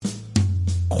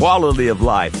quality of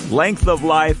life, length of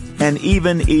life, and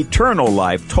even eternal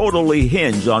life totally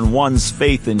hinge on one's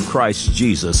faith in Christ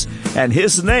Jesus, and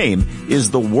His name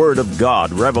is the Word of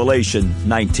God, Revelation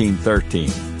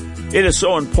 19:13. It is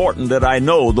so important that I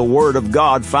know the Word of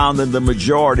God found in the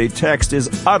majority text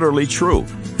is utterly true.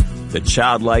 The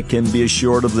childlike can be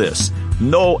assured of this: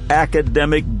 no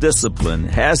academic discipline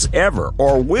has ever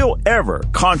or will ever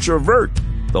controvert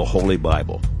the Holy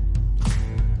Bible.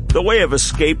 The way of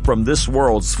escape from this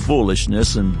world's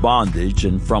foolishness and bondage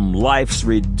and from life's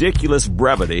ridiculous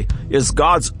brevity is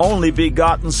God's only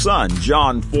begotten Son.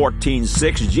 John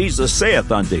 14:6, Jesus saith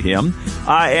unto him,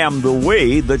 I am the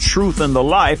way, the truth, and the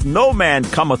life. No man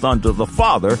cometh unto the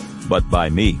Father but by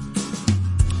me.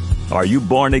 Are you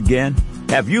born again?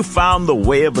 Have you found the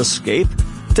way of escape?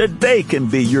 Today can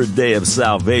be your day of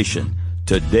salvation.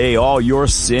 Today, all your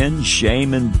sin,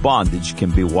 shame, and bondage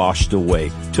can be washed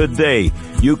away. Today,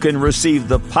 you can receive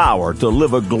the power to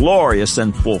live a glorious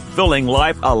and fulfilling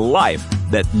life, a life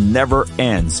that never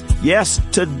ends. Yes,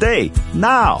 today,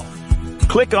 now.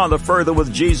 Click on the Further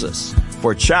with Jesus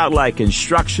for childlike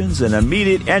instructions and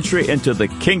immediate entry into the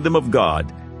kingdom of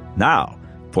God. Now,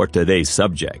 for today's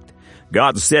subject.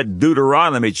 God said,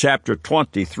 Deuteronomy chapter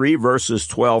 23, verses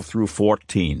 12 through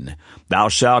 14, Thou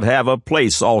shalt have a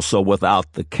place also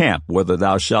without the camp, whither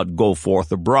thou shalt go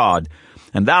forth abroad.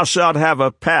 And thou shalt have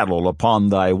a paddle upon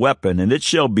thy weapon, and it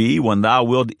shall be, when thou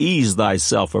wilt ease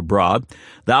thyself abroad,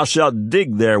 thou shalt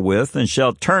dig therewith, and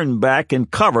shalt turn back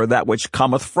and cover that which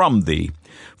cometh from thee.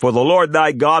 For the Lord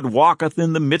thy God walketh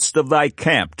in the midst of thy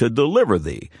camp to deliver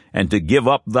thee, and to give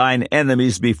up thine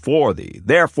enemies before thee.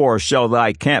 Therefore shall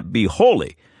thy camp be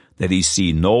holy, that he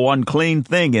see no unclean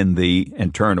thing in thee,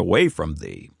 and turn away from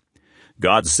thee.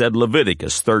 God said,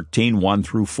 Leviticus 13:1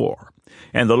 through 4,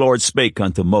 And the Lord spake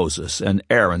unto Moses and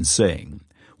Aaron, saying,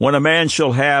 When a man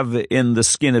shall have in the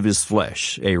skin of his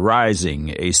flesh a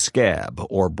rising, a scab,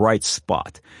 or bright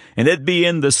spot, and it be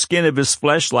in the skin of his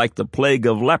flesh like the plague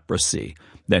of leprosy,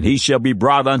 then he shall be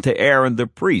brought unto Aaron the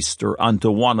priest, or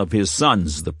unto one of his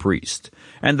sons the priest.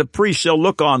 And the priest shall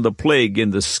look on the plague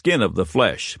in the skin of the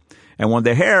flesh. And when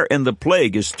the hair in the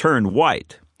plague is turned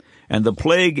white, and the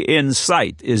plague in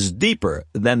sight is deeper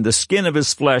than the skin of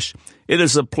his flesh, it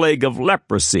is a plague of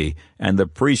leprosy, and the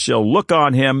priest shall look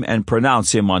on him and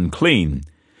pronounce him unclean.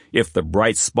 If the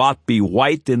bright spot be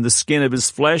white in the skin of his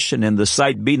flesh, and in the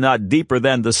sight be not deeper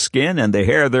than the skin, and the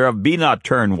hair thereof be not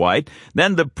turned white,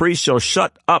 then the priest shall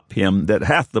shut up him that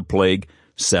hath the plague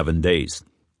 7 days.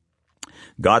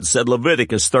 God said,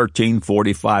 Leviticus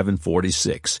 13:45 and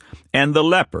 46, And the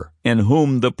leper, in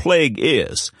whom the plague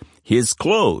is, his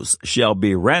clothes shall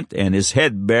be rent, and his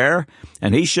head bare,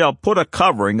 and he shall put a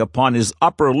covering upon his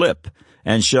upper lip,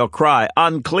 and shall cry,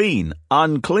 Unclean,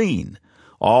 unclean.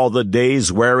 All the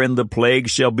days wherein the plague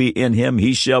shall be in him,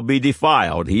 he shall be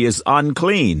defiled. He is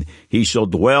unclean. He shall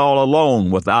dwell alone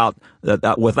without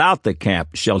the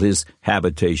camp shall his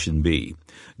habitation be.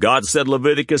 God said,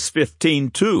 Leviticus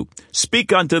 15:2,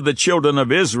 Speak unto the children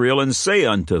of Israel, and say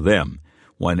unto them,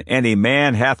 When any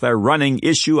man hath a running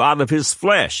issue out of his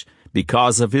flesh,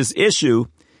 because of his issue,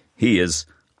 he is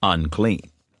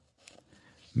unclean.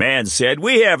 Man said,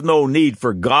 We have no need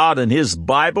for God and His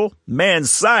Bible. Man's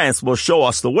science will show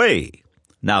us the way.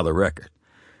 Now the record.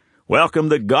 Welcome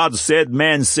to God Said,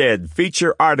 Man Said,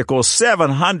 feature article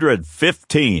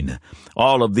 715.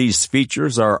 All of these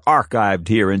features are archived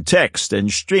here in text and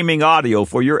streaming audio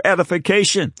for your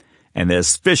edification and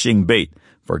as fishing bait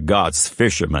for God's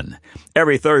fishermen.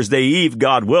 Every Thursday eve,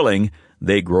 God willing,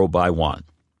 they grow by one.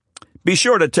 Be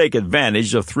sure to take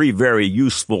advantage of 3 very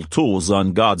useful tools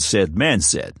on God Said, Man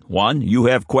Said. 1, you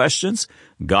have questions?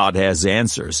 God has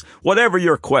answers. Whatever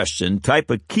your question, type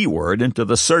a keyword into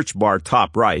the search bar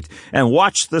top right and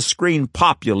watch the screen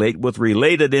populate with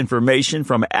related information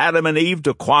from Adam and Eve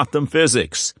to quantum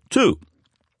physics. 2,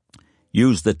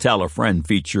 use the Tell a Friend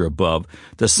feature above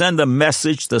to send a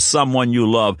message to someone you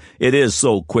love. It is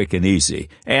so quick and easy.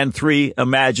 And 3,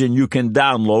 imagine you can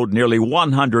download nearly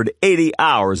 180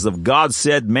 hours of God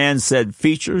Said, Man Said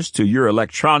features to your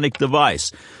electronic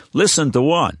device. Listen to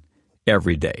one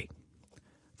every day.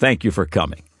 Thank you for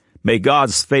coming. May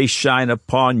God's face shine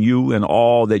upon you and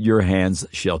all that your hands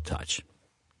shall touch.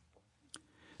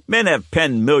 Men have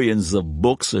penned millions of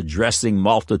books addressing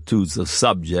multitudes of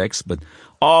subjects, but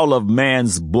all of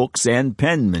man's books and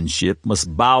penmanship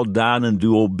must bow down and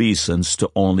do obeisance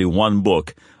to only one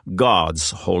book,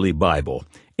 God's Holy Bible.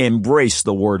 Embrace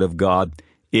the Word of God.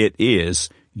 It is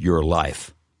your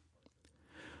life.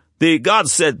 The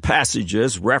God-said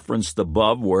passages referenced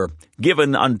above were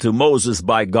given unto Moses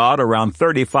by God around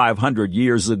 3,500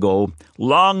 years ago,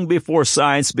 long before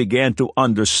science began to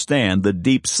understand the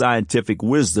deep scientific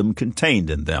wisdom contained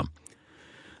in them.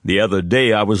 The other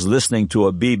day I was listening to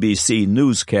a BBC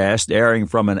newscast airing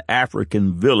from an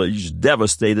African village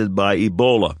devastated by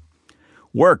Ebola.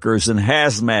 Workers in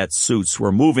hazmat suits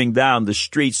were moving down the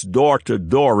streets door to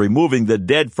door, removing the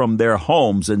dead from their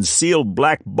homes in sealed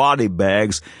black body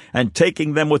bags and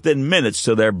taking them within minutes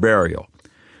to their burial.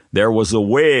 There was a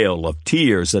wail of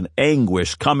tears and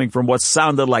anguish coming from what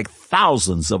sounded like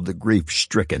thousands of the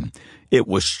grief-stricken. It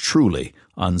was truly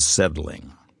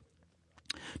unsettling.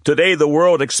 Today, the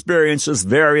world experiences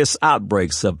various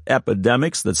outbreaks of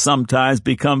epidemics that sometimes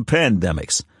become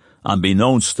pandemics.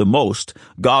 Unbeknownst to most,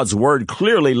 God's Word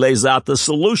clearly lays out the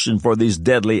solution for these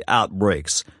deadly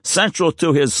outbreaks. Central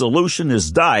to His solution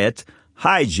is diet,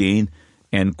 hygiene,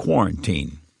 and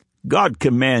quarantine. God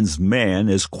commands man,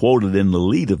 as quoted in the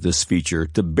lead of this feature,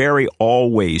 to bury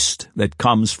all waste that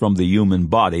comes from the human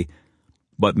body,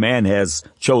 but man has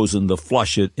chosen to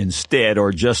flush it instead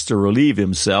or just to relieve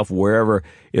himself wherever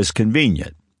is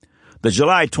convenient. The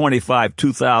July 25,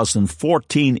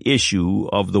 2014 issue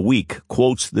of The Week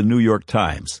quotes the New York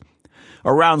Times.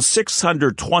 Around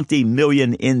 620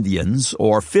 million Indians,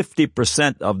 or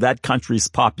 50% of that country's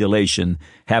population,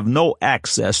 have no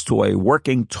access to a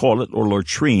working toilet or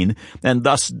latrine and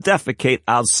thus defecate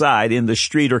outside in the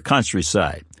street or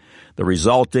countryside. The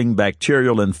resulting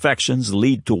bacterial infections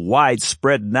lead to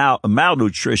widespread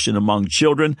malnutrition among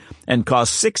children and cause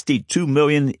 62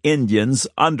 million Indians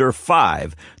under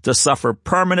 5 to suffer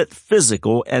permanent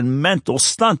physical and mental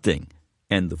stunting.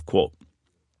 End of quote.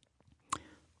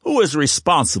 Who is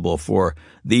responsible for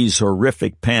these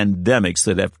horrific pandemics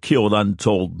that have killed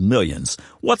untold millions?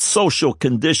 What social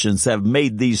conditions have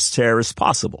made these terrors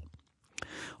possible?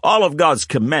 All of God's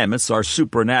commandments are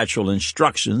supernatural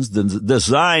instructions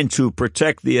designed to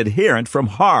protect the adherent from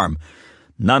harm.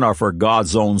 None are for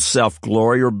God's own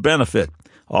self-glory or benefit.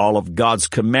 All of God's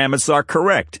commandments are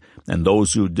correct, and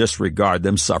those who disregard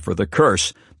them suffer the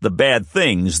curse, the bad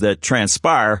things that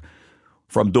transpire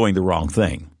from doing the wrong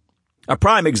thing. A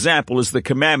prime example is the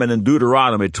commandment in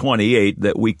Deuteronomy 28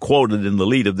 that we quoted in the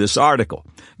lead of this article.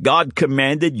 God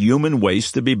commanded human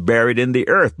waste to be buried in the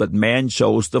earth, but man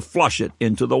chose to flush it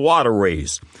into the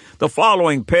waterways. The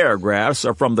following paragraphs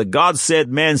are from the God said,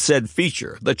 man said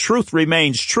feature. The truth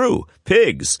remains true.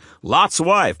 Pigs, Lot's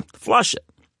wife, flush it.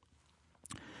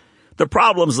 The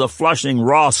problems of flushing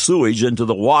raw sewage into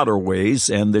the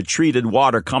waterways and the treated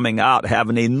water coming out have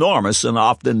an enormous and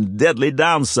often deadly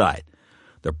downside.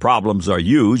 The problems are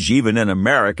huge, even in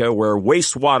America, where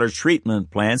wastewater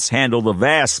treatment plants handle the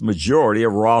vast majority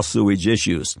of raw sewage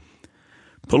issues.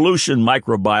 Pollution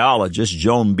microbiologist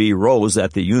Joan B. Rose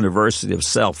at the University of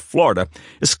South Florida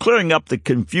is clearing up the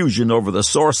confusion over the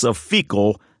source of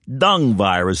fecal dung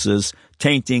viruses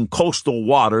tainting coastal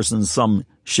waters and some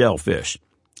shellfish.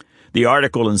 The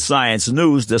article in Science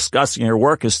News discussing her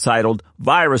work is titled,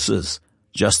 Viruses,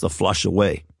 Just a Flush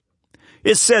Away.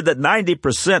 It said that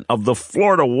 90% of the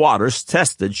Florida waters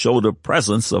tested showed a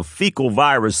presence of fecal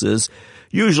viruses,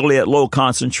 usually at low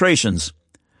concentrations.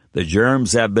 The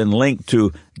germs have been linked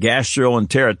to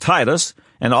gastroenteritis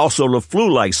and also to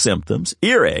flu-like symptoms,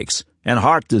 earaches, and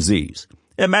heart disease.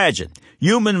 Imagine,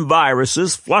 human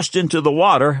viruses flushed into the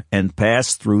water and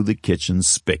passed through the kitchen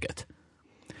spigot.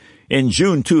 In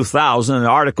June 2000, an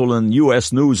article in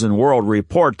U.S. News and World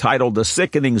Report titled The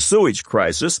Sickening Sewage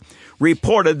Crisis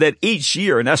reported that each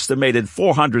year an estimated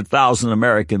 400,000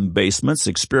 American basements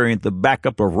experience the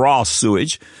backup of raw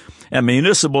sewage, and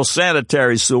municipal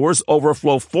sanitary sewers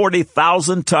overflow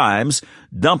 40,000 times,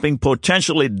 dumping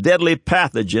potentially deadly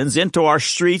pathogens into our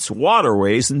streets,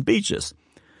 waterways, and beaches.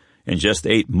 In just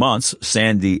 8 months,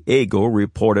 San Diego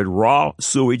reported raw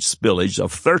sewage spillage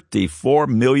of 34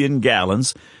 million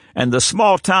gallons, and the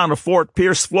small town of Fort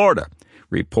Pierce, Florida,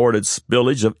 reported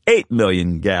spillage of 8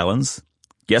 million gallons.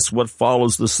 Guess what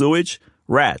follows the sewage?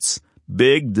 Rats.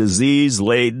 Big,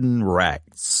 disease-laden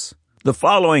rats. The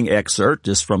following excerpt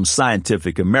is from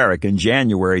Scientific American,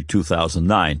 January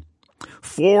 2009.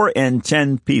 4 in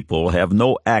 10 people have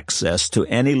no access to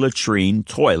any latrine,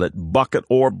 toilet, bucket,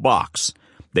 or box.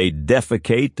 They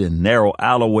defecate in narrow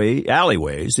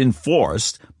alleyways in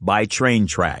forests by train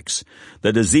tracks.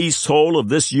 The disease toll of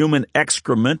this human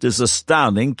excrement is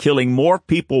astounding, killing more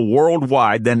people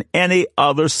worldwide than any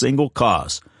other single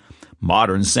cause.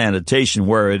 Modern sanitation,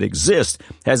 where it exists,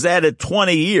 has added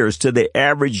 20 years to the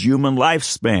average human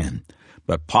lifespan.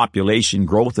 But population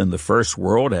growth in the first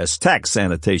world has taxed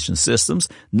sanitation systems.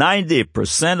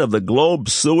 90% of the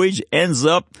globe's sewage ends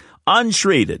up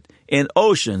untreated, in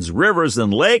oceans, rivers,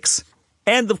 and lakes.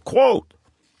 End of quote.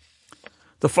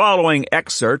 The following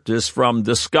excerpt is from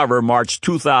Discover, March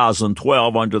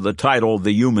 2012, under the title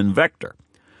The Human Vector.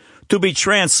 To be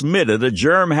transmitted, a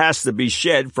germ has to be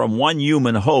shed from one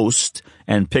human host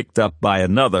and picked up by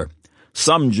another.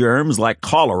 Some germs, like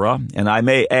cholera, and I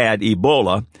may add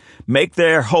Ebola, make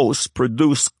their hosts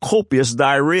produce copious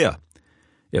diarrhea.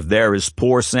 If there is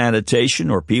poor sanitation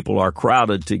or people are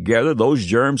crowded together, those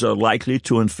germs are likely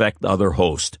to infect other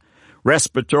hosts.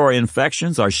 Respiratory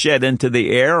infections are shed into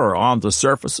the air or onto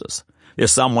surfaces. If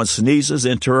someone sneezes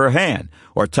into her hand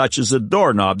or touches a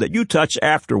doorknob that you touch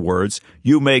afterwards,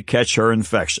 you may catch her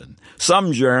infection.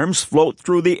 Some germs float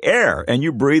through the air and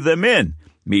you breathe them in.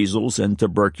 Measles and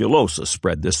tuberculosis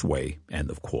spread this way. End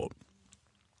of quote.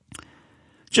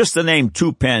 Just to name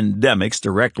two pandemics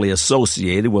directly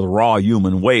associated with raw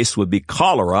human waste would be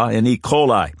cholera and E.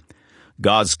 coli.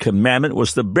 God's commandment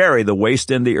was to bury the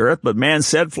waste in the earth, but man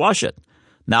said flush it.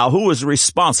 Now, who is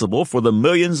responsible for the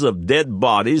millions of dead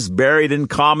bodies buried in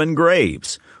common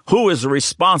graves? Who is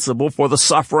responsible for the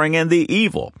suffering and the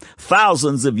evil?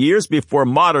 Thousands of years before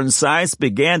modern science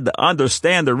began to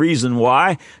understand the reason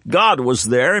why, God was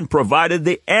there and provided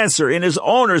the answer in His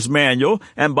owner's manual,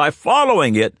 and by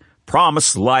following it,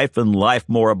 promised life and life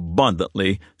more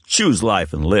abundantly. Choose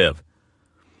life and live.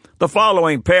 The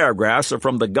following paragraphs are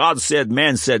from the God Said,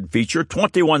 Man Said feature,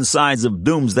 21 Signs of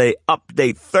Doomsday,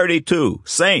 Update 32.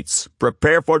 Saints,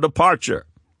 prepare for departure.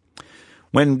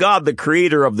 When God, the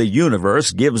creator of the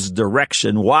universe, gives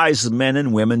direction, wise men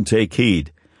and women take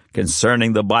heed.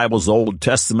 Concerning the Bible's Old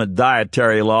Testament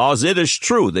dietary laws, it is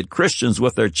true that Christians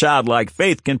with their childlike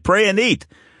faith can pray and eat.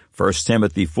 1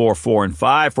 Timothy 4:4 and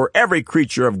 5, for every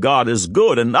creature of God is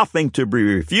good and nothing to be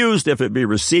refused if it be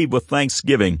received with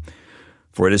thanksgiving,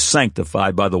 for it is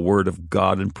sanctified by the word of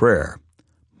God and prayer.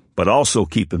 But also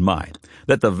keep in mind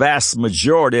that the vast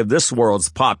majority of this world's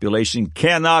population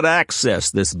cannot access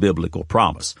this biblical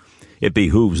promise. It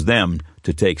behooves them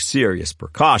to take serious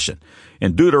precaution.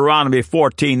 In Deuteronomy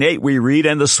 14:8 we read,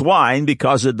 and the swine,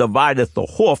 because it divideth the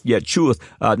hoof, yet cheweth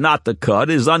not the cud,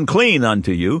 is unclean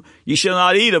unto you. Ye shall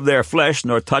not eat of their flesh,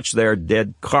 nor touch their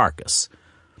dead carcass.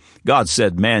 God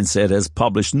Said, Man Said has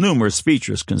published numerous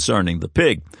features concerning the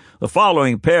pig. The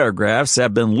following paragraphs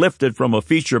have been lifted from a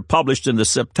feature published in the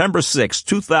September 6,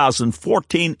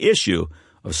 2014 issue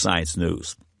of Science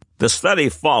News. The study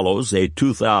follows a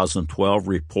 2012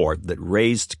 report that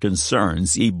raised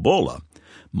concerns Ebola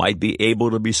might be able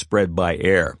to be spread by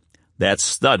air. That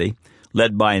study,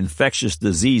 led by infectious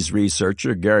disease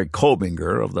researcher Gary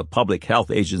Kobinger of the Public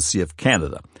Health Agency of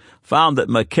Canada, found that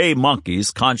macaque monkeys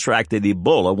contracted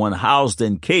Ebola when housed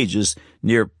in cages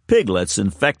near piglets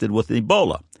infected with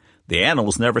Ebola. The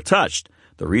animals never touched.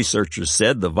 The researchers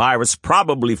said the virus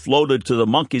probably floated to the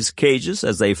monkeys' cages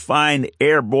as a fine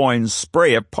airborne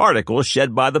spray of particles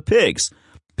shed by the pigs.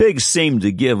 Pigs seem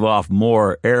to give off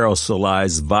more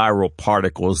aerosolized viral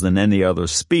particles than any other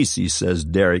species, says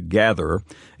Derek Gatherer,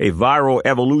 a viral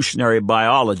evolutionary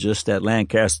biologist at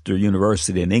Lancaster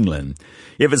University in England.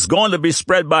 If it's going to be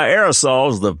spread by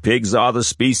aerosols, the pigs are the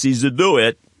species to do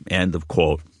it. End of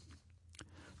quote.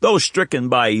 Those stricken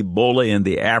by Ebola in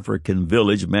the African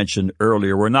village mentioned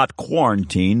earlier were not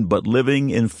quarantined, but living,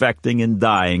 infecting, and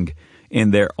dying in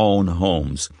their own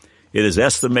homes. It is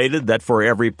estimated that for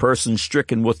every person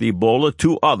stricken with Ebola,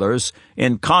 2 others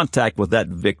in contact with that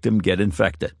victim get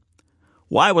infected.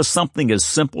 Why was something as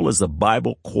simple as a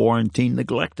Bible quarantine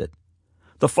neglected?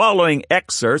 The following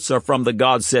excerpts are from the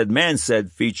God Said, Man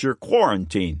Said feature,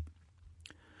 Quarantine.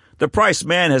 The price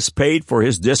man has paid for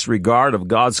his disregard of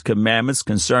God's commandments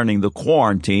concerning the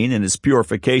quarantine and its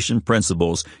purification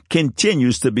principles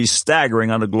continues to be staggering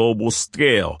on a global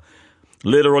scale.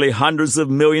 Literally hundreds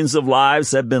of millions of lives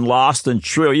have been lost and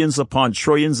trillions upon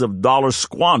trillions of dollars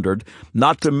squandered,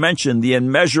 not to mention the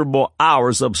immeasurable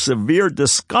hours of severe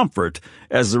discomfort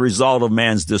as a result of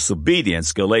man's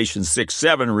disobedience. Galatians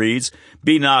 6:7 reads,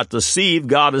 Be not deceived,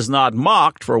 God is not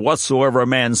mocked, for whatsoever a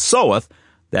man soweth,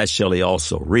 that shall he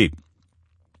also reap.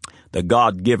 The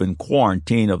God-given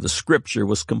quarantine of the Scripture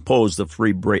was composed of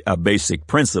 3 basic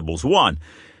principles. 1,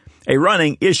 a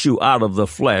running issue out of the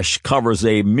flesh covers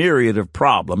a myriad of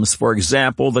problems, for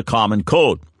example, the common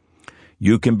cold.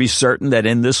 You can be certain that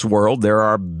in this world there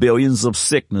are billions of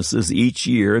sicknesses each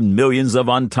year and millions of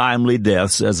untimely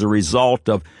deaths as a result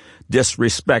of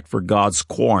disrespect for God's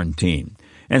quarantine.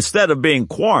 Instead of being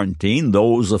quarantined,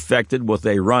 those affected with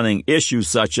a running issue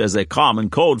such as a common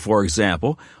cold, for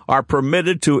example, are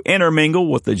permitted to intermingle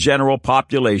with the general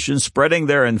population, spreading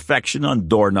their infection on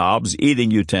doorknobs,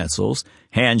 eating utensils,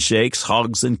 handshakes,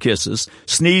 hugs, and kisses,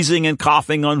 sneezing and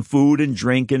coughing on food and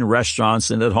drink in restaurants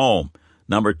and at home.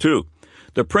 Number 2,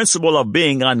 the principle of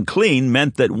being unclean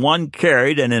meant that one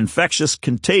carried an infectious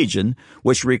contagion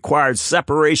which required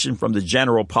separation from the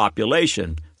general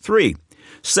population. 3,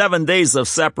 7 days of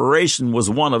separation was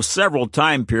one of several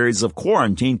time periods of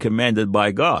quarantine commanded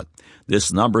by God.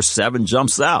 This number 7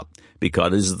 jumps out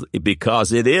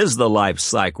because it is the life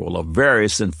cycle of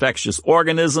various infectious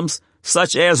organisms,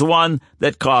 such as one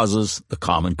that causes the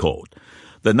common cold.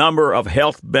 The number of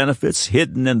health benefits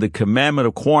hidden in the commandment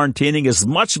of quarantining is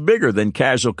much bigger than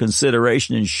casual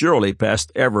consideration and surely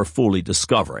past ever fully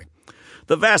discovering.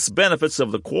 The vast benefits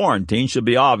of the quarantine should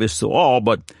be obvious to all,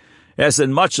 but as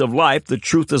in much of life, the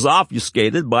truth is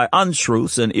obfuscated by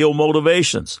untruths and ill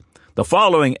motivations. The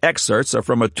following excerpts are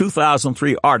from a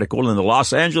 2003 article in the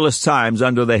Los Angeles Times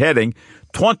under the heading,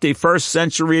 21st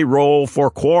Century Role for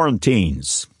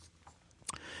Quarantines.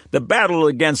 The battle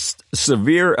against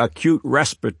severe acute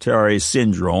respiratory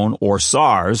syndrome, or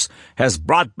SARS, has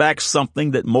brought back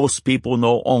something that most people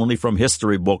know only from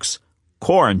history books,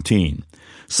 quarantine.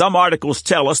 Some articles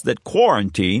tell us that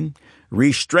quarantine,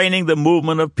 restraining the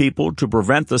movement of people to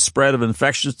prevent the spread of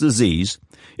infectious disease,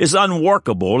 is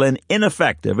unworkable and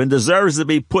ineffective and deserves to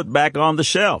be put back on the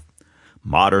shelf.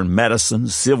 Modern medicine,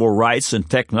 civil rights, and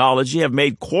technology have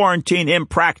made quarantine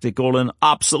impractical and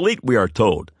obsolete, we are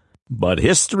told. But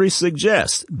history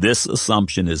suggests this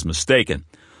assumption is mistaken.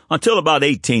 Until about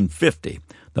 1850,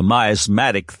 the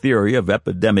miasmatic theory of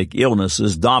epidemic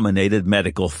illnesses dominated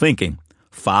medical thinking.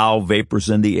 Foul vapors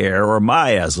in the air, or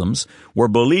miasms, were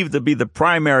believed to be the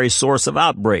primary source of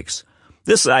outbreaks.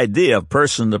 This idea of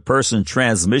person-to-person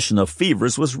transmission of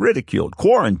fevers was ridiculed.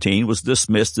 Quarantine was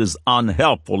dismissed as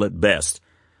unhelpful at best.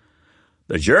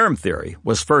 The germ theory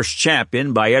was first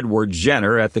championed by Edward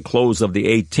Jenner at the close of the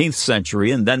 18th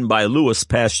century and then by Louis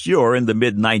Pasteur in the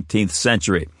mid-19th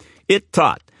century. It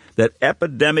taught that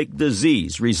epidemic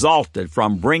disease resulted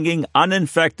from bringing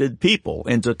uninfected people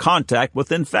into contact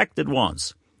with infected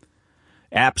ones.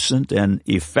 Absent an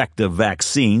effective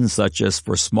vaccine, such as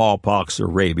for smallpox or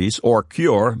rabies, or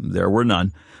cure, there were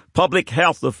none, public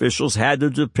health officials had to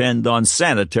depend on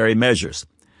sanitary measures.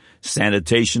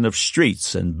 Sanitation of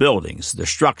streets and buildings,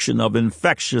 destruction of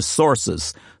infectious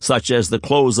sources, such as the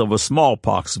clothes of a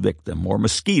smallpox victim or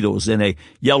mosquitoes in a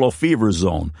yellow fever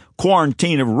zone,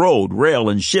 quarantine of road, rail,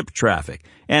 and ship traffic,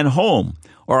 and home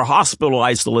or hospital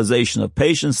isolation of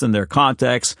patients and their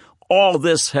contacts, all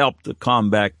this helped to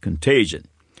combat contagion.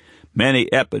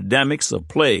 Many epidemics of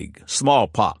plague,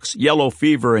 smallpox, yellow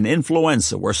fever, and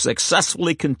influenza were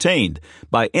successfully contained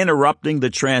by interrupting the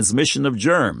transmission of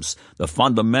germs. The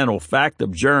fundamental fact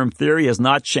of germ theory has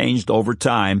not changed over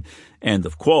time. End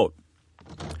of quote.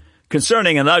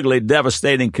 Concerning an ugly,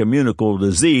 devastating communicable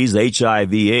disease,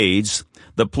 HIV/AIDS,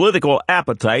 the political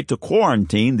appetite to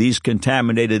quarantine these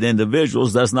contaminated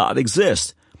individuals does not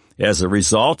exist. As a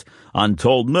result,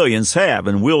 untold millions have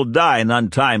and will die an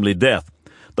untimely death.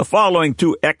 The following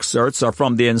 2 excerpts are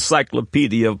from the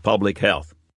Encyclopedia of Public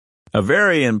Health. A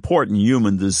very important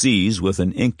human disease with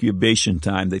an incubation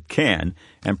time that can,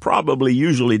 and probably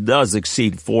usually does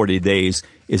exceed 40 days,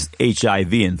 is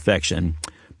HIV infection.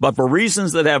 But for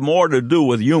reasons that have more to do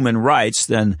with human rights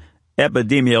than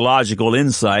epidemiological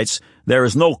insights, there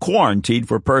is no quarantine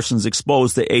for persons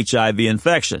exposed to HIV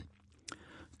infection.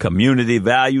 Community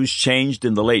values changed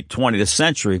in the late 20th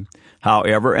century,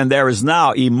 however, and there is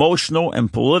now emotional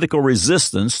and political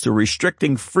resistance to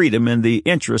restricting freedom in the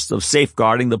interest of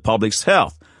safeguarding the public's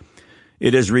health.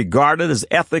 It is regarded as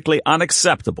ethically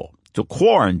unacceptable to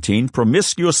quarantine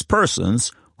promiscuous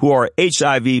persons who are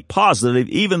HIV positive,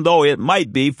 even though it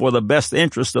might be for the best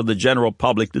interest of the general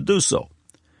public to do so.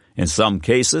 In some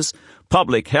cases,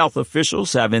 public health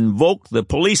officials have invoked the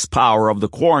police power of the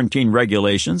quarantine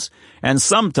regulations, and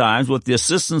sometimes with the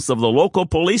assistance of the local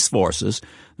police forces,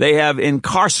 they have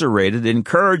incarcerated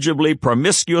incorrigibly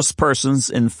promiscuous persons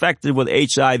infected with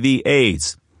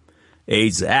HIV/AIDS.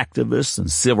 AIDS activists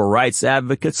and civil rights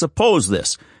advocates oppose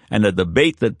this, and the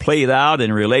debate that played out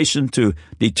in relation to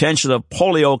detention of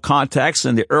polio contacts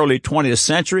in the early 20th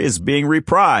century is being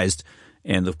reprised.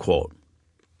 End of quote.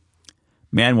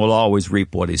 Man will always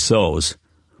reap what he sows.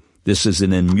 This is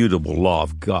an immutable law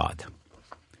of God.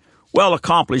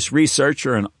 Well-accomplished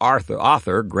researcher and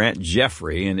author Grant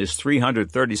Jeffrey, in his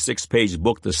 336-page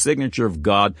book, The Signature of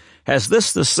God, has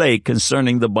this to say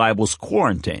concerning the Bible's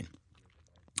quarantine.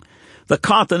 The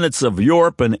continents of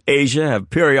Europe and Asia have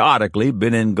periodically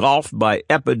been engulfed by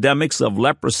epidemics of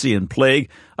leprosy and plague,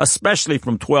 especially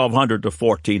from 1200 to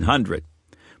 1400.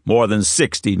 More than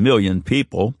 60 million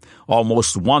people,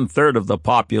 almost one-third of the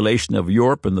population of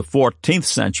Europe in the 14th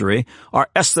century, are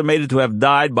estimated to have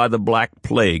died by the Black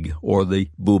Plague or the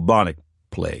bubonic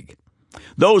plague.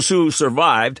 Those who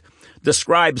survived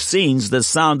described scenes that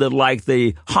sounded like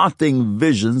the haunting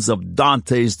visions of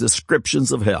Dante's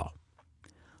descriptions of hell.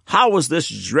 How was this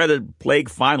dreaded plague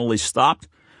finally stopped?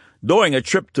 During a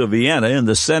trip to Vienna in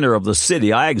the center of the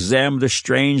city, I examined a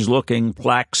strange-looking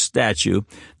plaque statue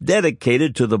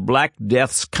dedicated to the Black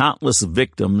Death's countless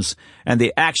victims and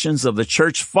the actions of the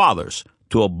church fathers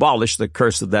to abolish the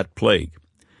curse of that plague.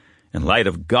 In light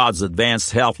of God's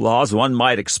advanced health laws, one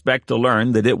might expect to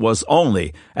learn that it was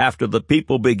only after the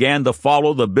people began to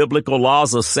follow the biblical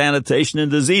laws of sanitation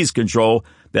and disease control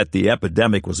that the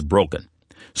epidemic was broken.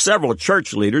 Several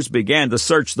church leaders began to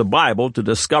search the Bible to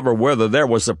discover whether there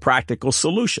was a practical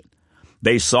solution.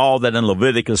 They saw that in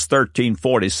Leviticus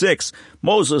 13:46,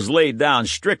 Moses laid down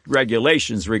strict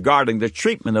regulations regarding the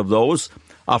treatment of those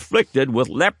afflicted with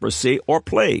leprosy or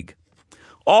plague.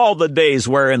 All the days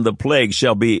wherein the plague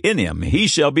shall be in him, he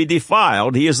shall be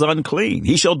defiled, he is unclean.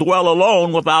 He shall dwell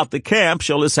alone, without the camp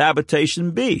shall his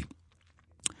habitation be.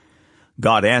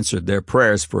 God answered their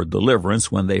prayers for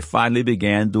deliverance when they finally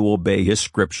began to obey his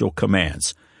scriptural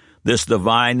commands. This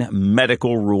divine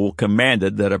medical rule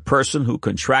commanded that a person who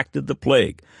contracted the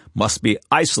plague must be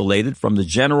isolated from the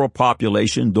general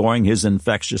population during his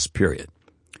infectious period.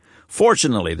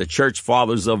 Fortunately, the church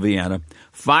fathers of Vienna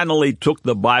finally took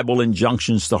the Bible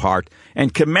injunctions to heart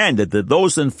and commanded that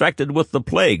those infected with the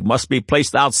plague must be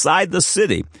placed outside the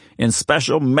city in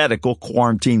special medical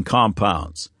quarantine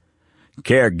compounds.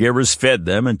 Caregivers fed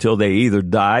them until they either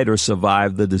died or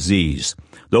survived the disease.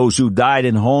 Those who died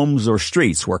in homes or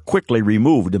streets were quickly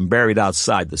removed and buried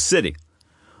outside the city.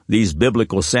 These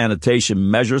biblical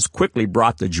sanitation measures quickly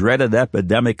brought the dreaded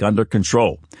epidemic under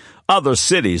control. Other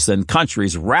cities and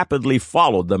countries rapidly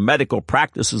followed the medical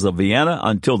practices of Vienna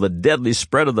until the deadly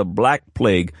spread of the Black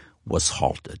Plague was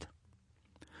halted.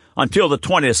 Until the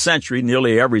 20th century,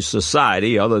 nearly every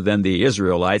society other than the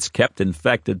Israelites kept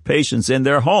infected patients in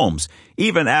their homes,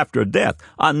 even after death,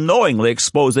 unknowingly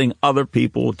exposing other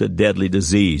people to deadly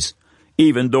disease.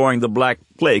 Even during the Black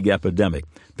Plague epidemic,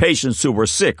 patients who were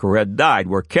sick or had died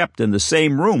were kept in the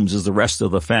same rooms as the rest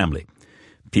of the family.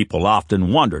 People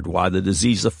often wondered why the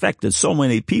disease affected so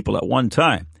many people at one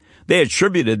time. They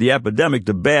attributed the epidemic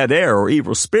to bad air or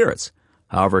evil spirits.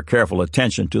 However, careful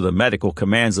attention to the medical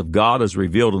commands of God as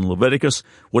revealed in Leviticus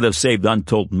would have saved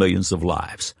untold millions of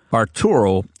lives.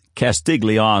 Arturo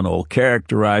Castigliano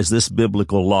characterized this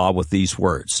biblical law with these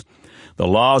words: "The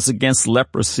laws against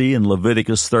leprosy in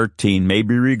Leviticus 13 may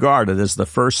be regarded as the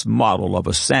first model of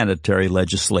a sanitary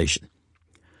legislation."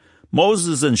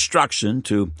 Moses' instruction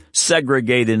to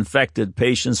segregate infected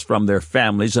patients from their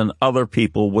families and other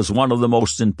people was one of the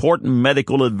most important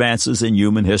medical advances in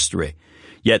human history.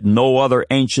 Yet no other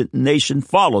ancient nation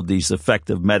followed these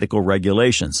effective medical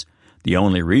regulations. The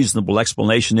only reasonable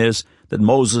explanation is that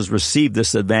Moses received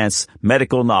this advanced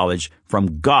medical knowledge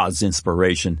from God's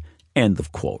inspiration. End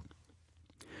of quote.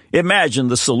 Imagine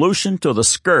the solution to the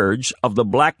scourge of the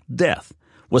Black Death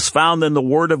was found in the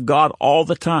Word of God all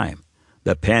the time.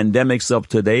 The pandemics of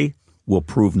today will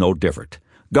prove no different.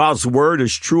 God's Word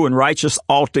is true and righteous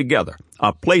altogether,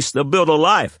 a place to build a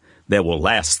life that will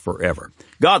last forever.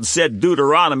 God said,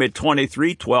 Deuteronomy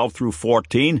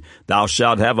 23:12-14, "Thou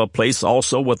shalt have a place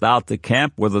also without the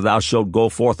camp, whither thou shalt go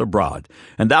forth abroad.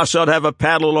 And thou shalt have a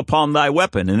paddle upon thy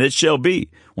weapon, and it shall be,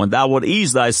 when thou wilt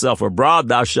ease thyself abroad,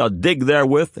 thou shalt dig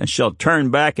therewith, and shalt turn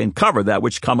back and cover that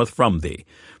which cometh from thee.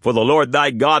 For the Lord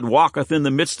thy God walketh in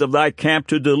the midst of thy camp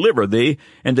to deliver thee,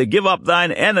 and to give up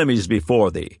thine enemies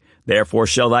before thee. Therefore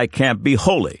shall thy camp be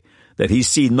holy, that he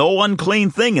see no unclean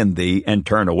thing in thee, and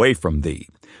turn away from thee."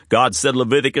 God said,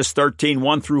 Leviticus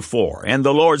 13:1-4, "And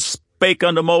the Lord spake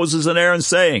unto Moses and Aaron,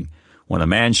 saying, When a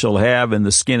man shall have in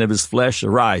the skin of his flesh a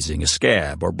rising, a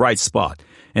scab, or bright spot,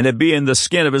 and it be in the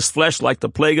skin of his flesh like the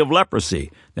plague of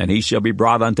leprosy, then he shall be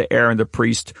brought unto Aaron the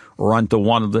priest, or unto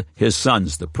one of his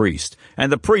sons the priest. And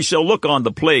the priest shall look on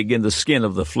the plague in the skin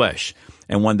of the flesh,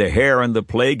 and when the hair in the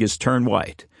plague is turned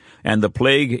white, and the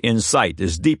plague in sight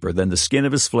is deeper than the skin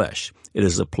of his flesh, it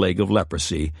is a plague of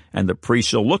leprosy, and the priest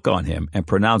shall look on him and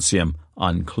pronounce him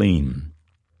unclean.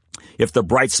 If the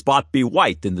bright spot be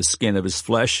white in the skin of his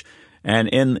flesh, and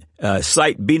in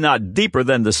sight be not deeper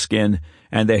than the skin,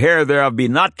 and the hair thereof be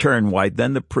not turned white,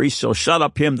 then the priest shall shut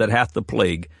up him that hath the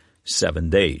plague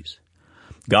 7 days.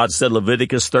 God said,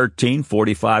 Leviticus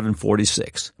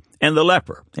 13:45-46, And the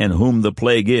leper, in whom the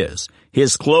plague is,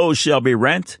 his clothes shall be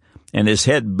rent, and his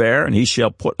head bare, and he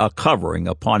shall put a covering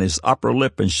upon his upper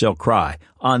lip, and shall cry,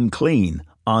 Unclean,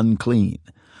 unclean.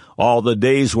 All the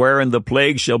days wherein the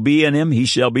plague shall be in him, he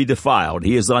shall be defiled.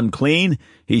 He is unclean,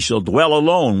 he shall dwell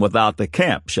alone, without the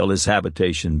camp shall his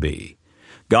habitation be.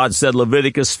 God said,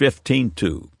 Leviticus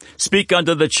 15:2, Speak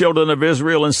unto the children of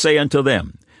Israel, and say unto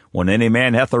them, When any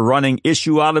man hath a running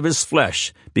issue out of his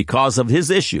flesh, because of his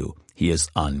issue, he is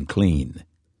unclean.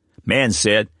 Man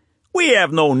said, We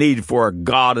have no need for a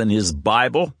God in his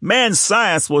Bible. Man's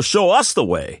science will show us the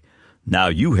way. Now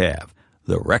you have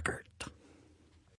the record.